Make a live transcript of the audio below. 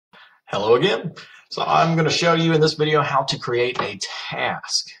Hello again. So I'm going to show you in this video how to create a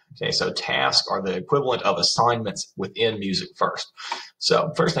task. Okay, so tasks are the equivalent of assignments within Music First.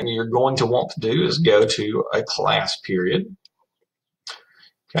 So first thing you're going to want to do is go to a class period.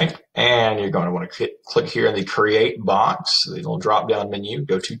 Okay, and you're going to want to click here in the Create box, the little drop-down menu,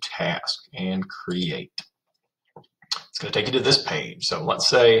 go to Task and Create. It's going to take you to this page. So let's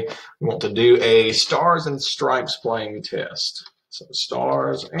say we want to do a Stars and Stripes playing test. So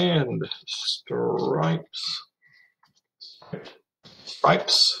Stars and Stripes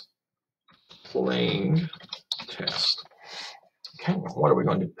playing test. Okay, what are we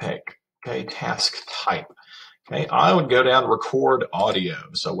going to pick? Okay, task type. Okay, I would go down to record audio.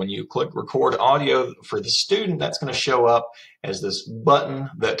 So when you click record audio for the student, that's going to show up as this button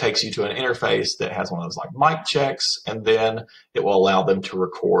that takes you to an interface that has one of those like mic checks, and then it will allow them to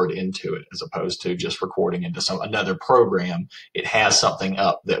record into it as opposed to just recording into another program. It has something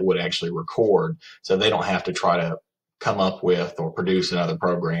up that would actually record, so they don't have to try to come up with or produce another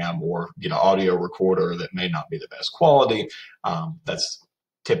program or get an audio recorder that may not be the best quality. That's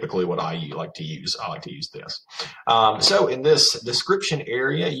typically what I like to use. I like to use this. So in this description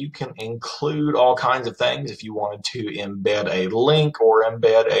area, you can include all kinds of things. If you wanted to embed a link or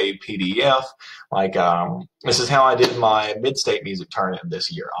embed a PDF, like this is how I did my Mid-State music tournament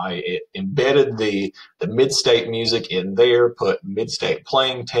this year. I embedded the Mid-State music in there, put Mid-State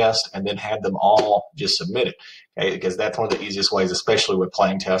playing test, and then had them all just submitted. Okay, because that's one of the easiest ways, especially with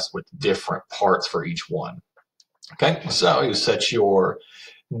playing tests with different parts for each one. Okay, so you set your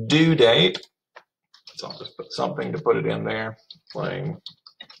due date. So I'll just put something to put it in there. Playing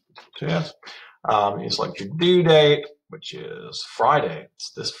test. You select your due date, which is Friday.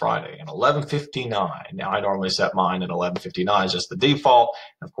 It's this Friday at 11:59. Now I normally set mine at 11:59, is just the default.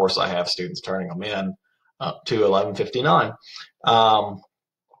 Of course, I have students turning them in up to 11:59.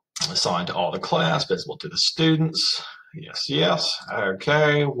 Assigned to all the class, visible to the students. Yes, yes.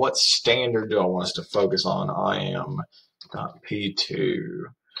 Okay, what standard do I want us to focus on? I am P2.B.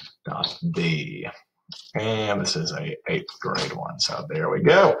 And this is a 8th grade one. So there we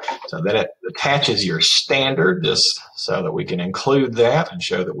go. So then it attaches your standard just so that we can include that and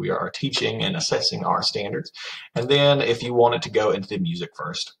show that we are teaching and assessing our standards. And then if you want it to go into the Music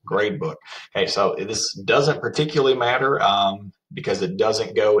First gradebook. Okay, so this doesn't particularly matter because it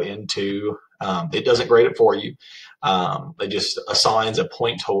doesn't go into, it doesn't grade it for you. It just assigns a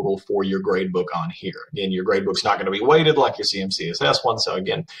point total for your gradebook on here. Again, your gradebook's not going to be weighted like your CMCSS one. So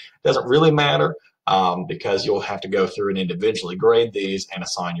again, it doesn't really matter because you'll have to go through and individually grade these and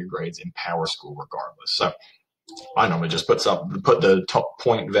assign your grades in PowerSchool regardless. So I normally just put the top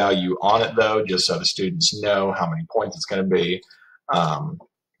point value on it though, just so the students know how many points it's going to be. No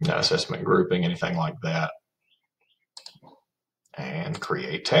assessment grouping, anything like that. And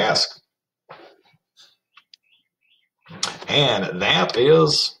create task. And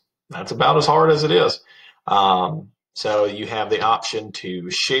that's about as hard as it is. So you have the option to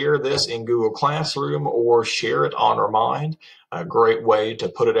share this in Google Classroom or share it on Remind. A great way to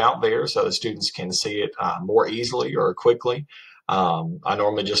put it out there so the students can see it more easily or quickly. I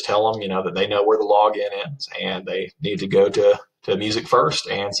normally just tell them, that they know where the login is and they need to go to Music First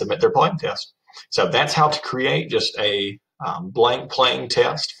and submit their playing test. So that's how to create just a blank playing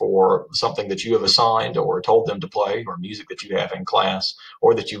test for something that you have assigned or told them to play, or music that you have in class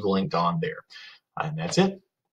or that you've linked on there. And that's it.